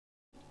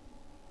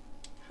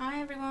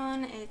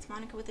everyone, it's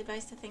Monica with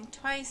Advice to Think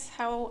Twice.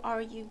 How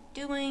are you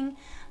doing?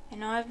 I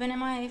know I've been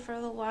MIA for a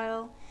little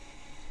while.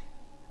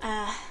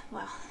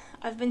 Well,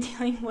 I've been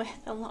dealing with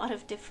a lot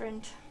of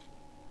different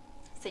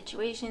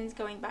situations,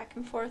 going back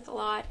and forth a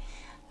lot,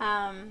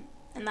 and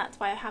that's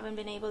why I haven't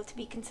been able to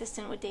be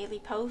consistent with daily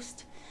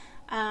post.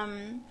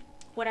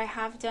 What I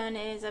have done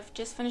is I've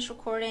just finished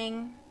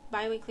recording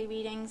bi-weekly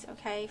readings,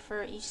 okay,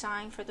 for each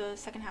sign for the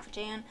second half of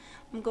Jan.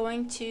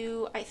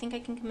 I think I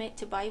can commit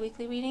to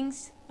bi-weekly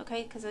readings,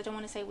 okay, because I don't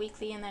want to say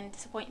weekly and then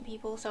disappoint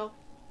people. So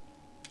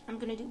I'm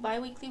going to do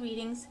bi-weekly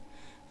readings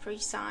for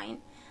each sign.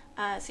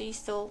 So you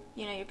still,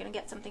 you're going to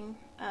get something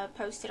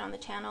posted on the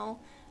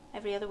channel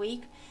every other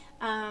week.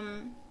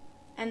 And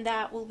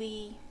that will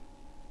be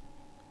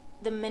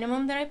the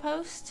minimum that I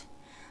post,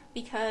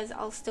 because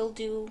I'll still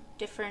do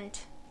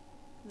different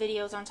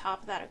videos on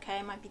top of that, okay?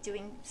 I might be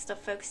doing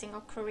stuff focusing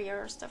on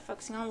career or stuff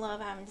focusing on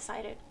love. I haven't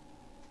decided.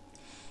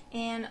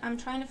 And I'm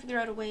trying to figure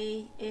out a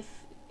way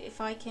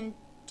if I can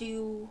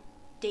do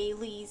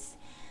dailies.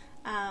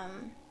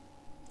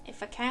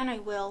 If I can, I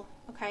will,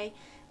 okay?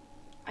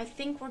 I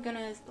think we're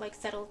gonna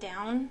settle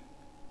down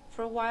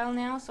for a while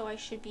now, so I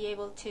should be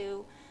able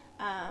to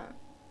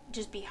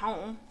just be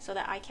home so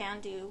that I can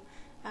do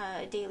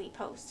daily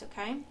posts,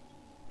 okay?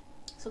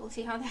 So we'll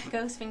see how that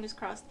goes, fingers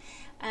crossed.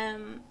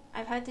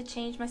 I've had to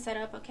change my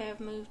setup, okay? I've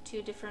moved to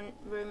a different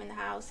room in the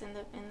house,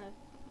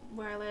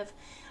 where I live.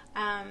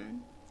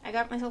 I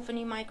got myself a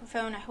new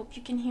microphone. I hope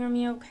you can hear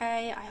me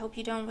okay. I hope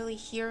you don't really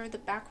hear the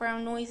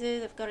background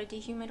noises. I've got a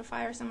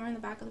dehumidifier somewhere in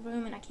the back of the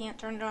room and I can't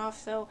turn it off,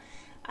 so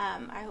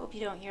I hope you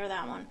don't hear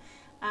that one.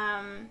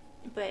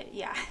 But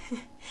yeah,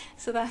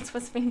 so that's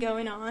what's been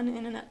going on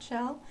in a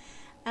nutshell.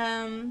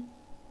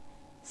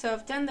 So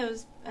I've done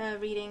those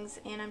readings,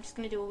 and I'm just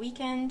going to do a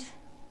weekend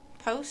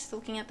post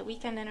looking at the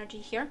weekend energy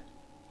here,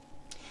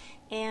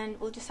 and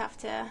we'll just have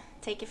to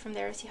take it from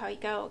there, see how you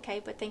go,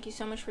 okay? But thank you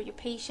so much for your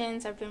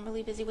patience. I've been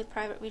really busy with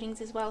private readings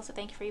as well, so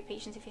thank you for your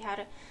patience. If you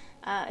had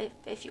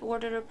if you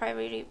ordered a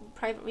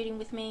private reading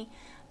with me,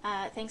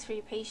 thanks for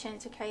your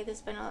patience, okay?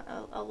 There's been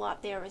a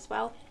lot there as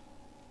well.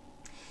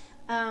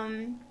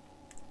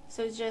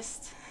 So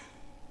just,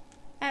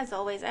 as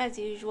always, as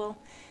usual,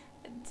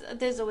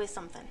 there's always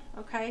something,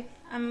 okay?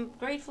 I'm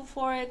grateful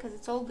for it because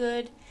it's all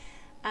good.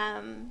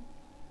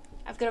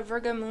 I've got a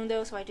Virgo moon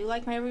though, so I do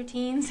like my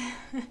routines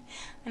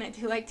and I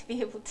do like to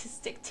be able to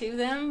stick to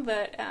them,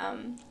 but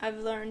I've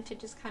learned to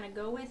just kind of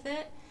go with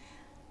it.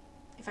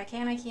 If I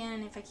can, I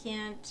can. If I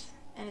can't,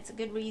 and it's a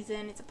good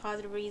reason, it's a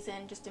positive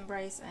reason, just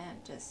embrace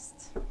and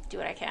just do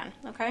what I can,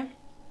 okay?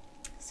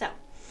 So,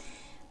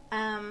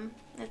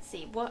 let's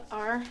see, what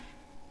are...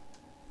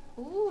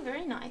 Ooh,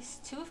 very nice.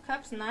 Two of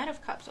Cups, Knight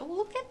of Cups. Oh,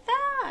 look at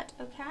that.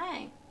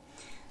 Okay.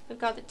 We've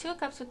got the Two of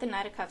Cups with the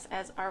Knight of Cups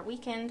as our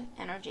weekend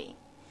energy.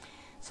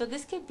 So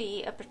this could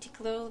be a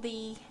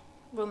particularly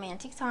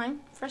romantic time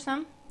for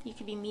some. You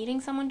could be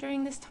meeting someone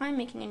during this time,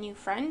 making a new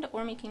friend,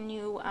 or making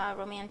new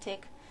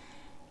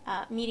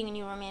meeting a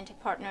new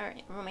romantic partner,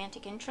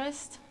 romantic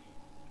interest.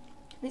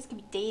 This could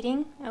be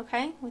dating,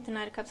 okay, with the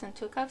Knight of Cups and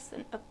Two of Cups,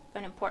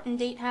 an important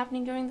date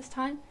happening during this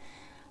time.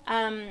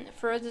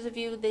 For others of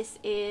you, this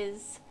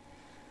is...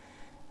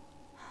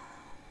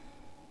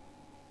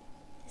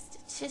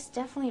 It's just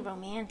definitely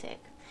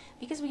romantic,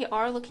 because we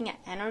are looking at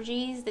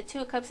energies. The Two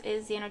of Cups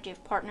is the energy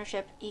of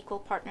partnership, equal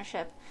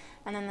partnership,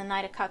 and then the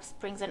Knight of Cups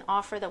brings an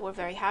offer that we're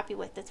very happy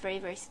with, that's very,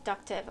 very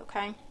seductive,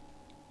 okay?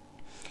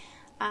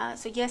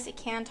 So yes, it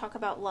can talk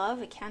about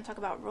love, it can talk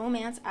about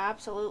romance,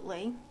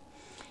 absolutely,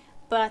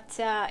 but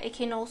it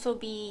can also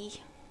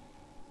be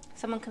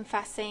someone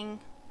confessing,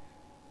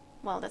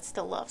 well, that's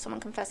still love, someone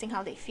confessing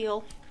how they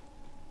feel,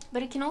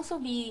 but it can also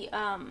be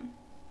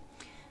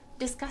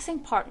discussing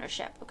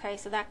partnership, okay?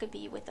 So that could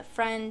be with a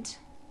friend,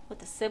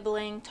 with a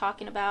sibling,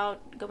 talking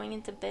about going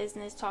into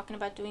business, talking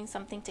about doing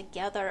something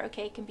together,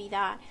 okay? It can be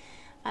that.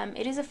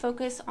 It is a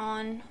focus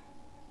on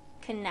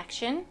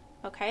connection,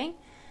 okay,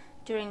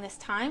 during this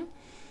time.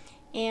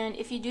 And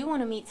if you do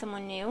want to meet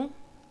someone new,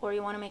 or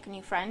you want to make a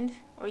new friend,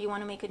 or you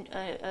want to make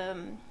a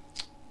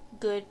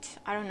good,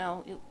 I don't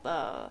know,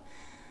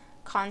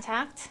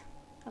 contact,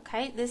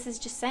 okay, this is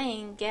just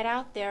saying get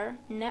out there,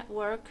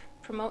 network,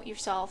 promote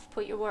yourself,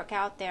 put your work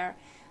out there,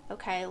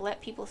 okay,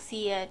 let people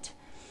see it,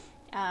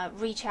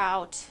 reach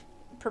out,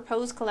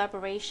 propose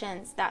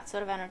collaborations, that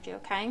sort of energy,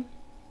 okay?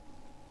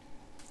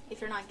 If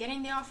you're not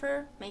getting the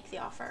offer, make the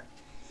offer.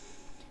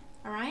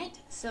 Alright,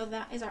 so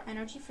that is our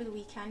energy for the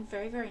weekend.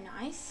 Very, very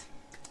nice.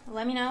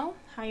 Let me know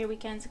how your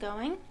weekend's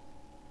going.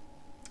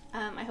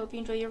 I hope you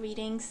enjoy your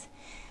readings,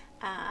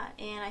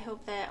 and I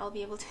hope that I'll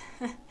be able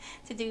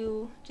to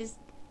do just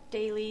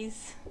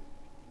dailies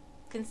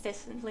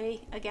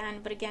consistently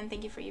again. But again,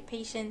 thank you for your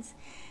patience.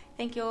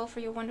 Thank you all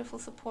for your wonderful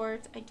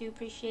support. I do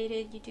appreciate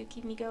it. You do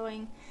keep me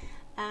going.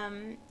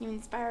 You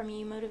inspire me,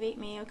 you motivate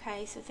me,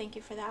 okay? So thank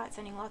you for that.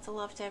 Sending lots of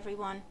love to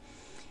everyone.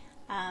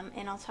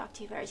 And I'll talk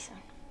to you very soon.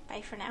 Bye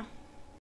for now.